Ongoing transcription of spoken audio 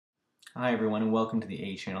Hi everyone and welcome to the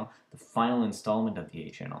A Channel, the final installment of the A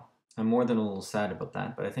Channel. I'm more than a little sad about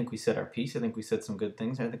that, but I think we said our piece, I think we said some good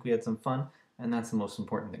things, I think we had some fun, and that's the most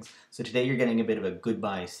important things. So today you're getting a bit of a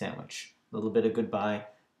goodbye sandwich. A little bit of goodbye,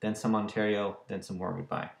 then some Ontario, then some more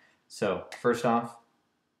goodbye. So first off,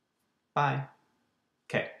 bye.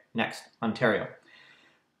 Okay, next, Ontario.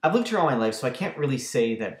 I've lived here all my life, so I can't really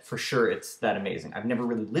say that for sure it's that amazing. I've never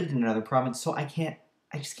really lived in another province, so I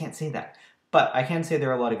just can't say that. But I can say there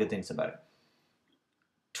are a lot of good things about it.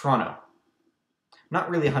 Toronto. Not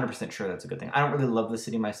really 100% sure that's a good thing. I don't really love the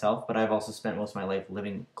city myself, but I've also spent most of my life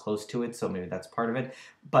living close to it, so maybe that's part of it.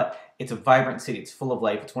 But it's a vibrant city. It's full of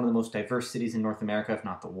life. It's one of the most diverse cities in North America, if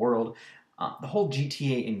not the world. The whole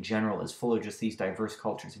GTA in general is full of just these diverse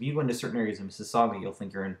cultures. If you go into certain areas of Mississauga, you'll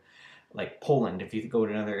think you're in like Poland. If you go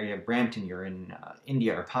to another area of Brampton, you're in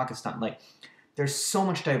India or Pakistan. Like, there's so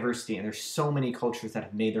much diversity and there's so many cultures that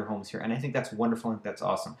have made their homes here, and I think that's wonderful. I think that's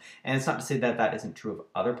awesome. And it's not to say that that isn't true of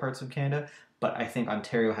other parts of Canada, but I think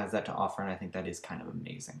Ontario has that to offer, and I think that is kind of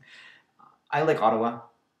amazing. I like Ottawa.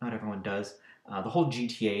 Not everyone does. The whole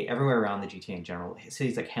GTA, everywhere around the GTA in general,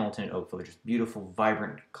 cities like Hamilton and Oakville are just beautiful,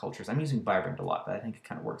 vibrant cultures. I'm using vibrant a lot, but I think it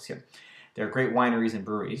kind of works here. There are great wineries and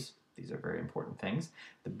breweries. These are very important things.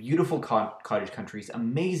 The beautiful cottage countries,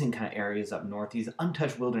 amazing kind of areas up north, these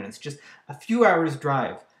untouched wilderness, just a few hours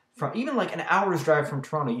drive from, even like an hour's drive from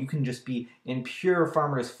Toronto, you can just be in pure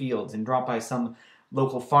farmers' fields and drop by some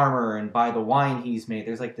local farmer and buy the wine he's made.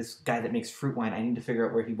 There's like this guy that makes fruit wine. I need to figure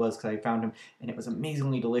out where he was because I found him and it was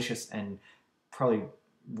amazingly delicious and probably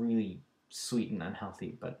really sweet and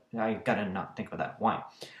unhealthy, but I gotta not think about that wine.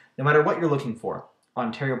 No matter what you're looking for,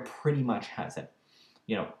 Ontario pretty much has it.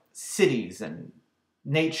 You know, cities and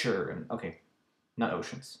nature and, okay, not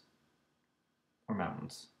oceans or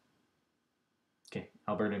mountains. Okay,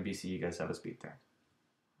 Alberta and BC, you guys have us beat there.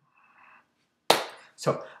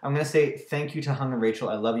 So I'm going to say thank you to Hung and Rachel.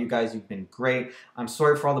 I love you guys. You've been great. I'm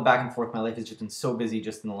sorry for all the back and forth. My life has just been so busy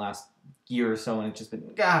just in the last year or so, and it's just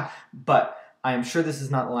been, but I am sure this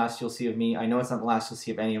is not the last you'll see of me. I know it's not the last you'll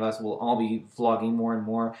see of any of us. We'll all be vlogging more and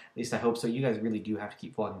more. At least I hope so. You guys really do have to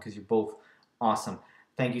keep vlogging because you're both awesome.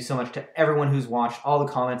 Thank you so much to everyone who's watched, all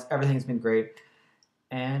the comments. Everything's been great.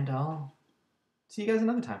 And I'll see you guys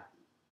another time.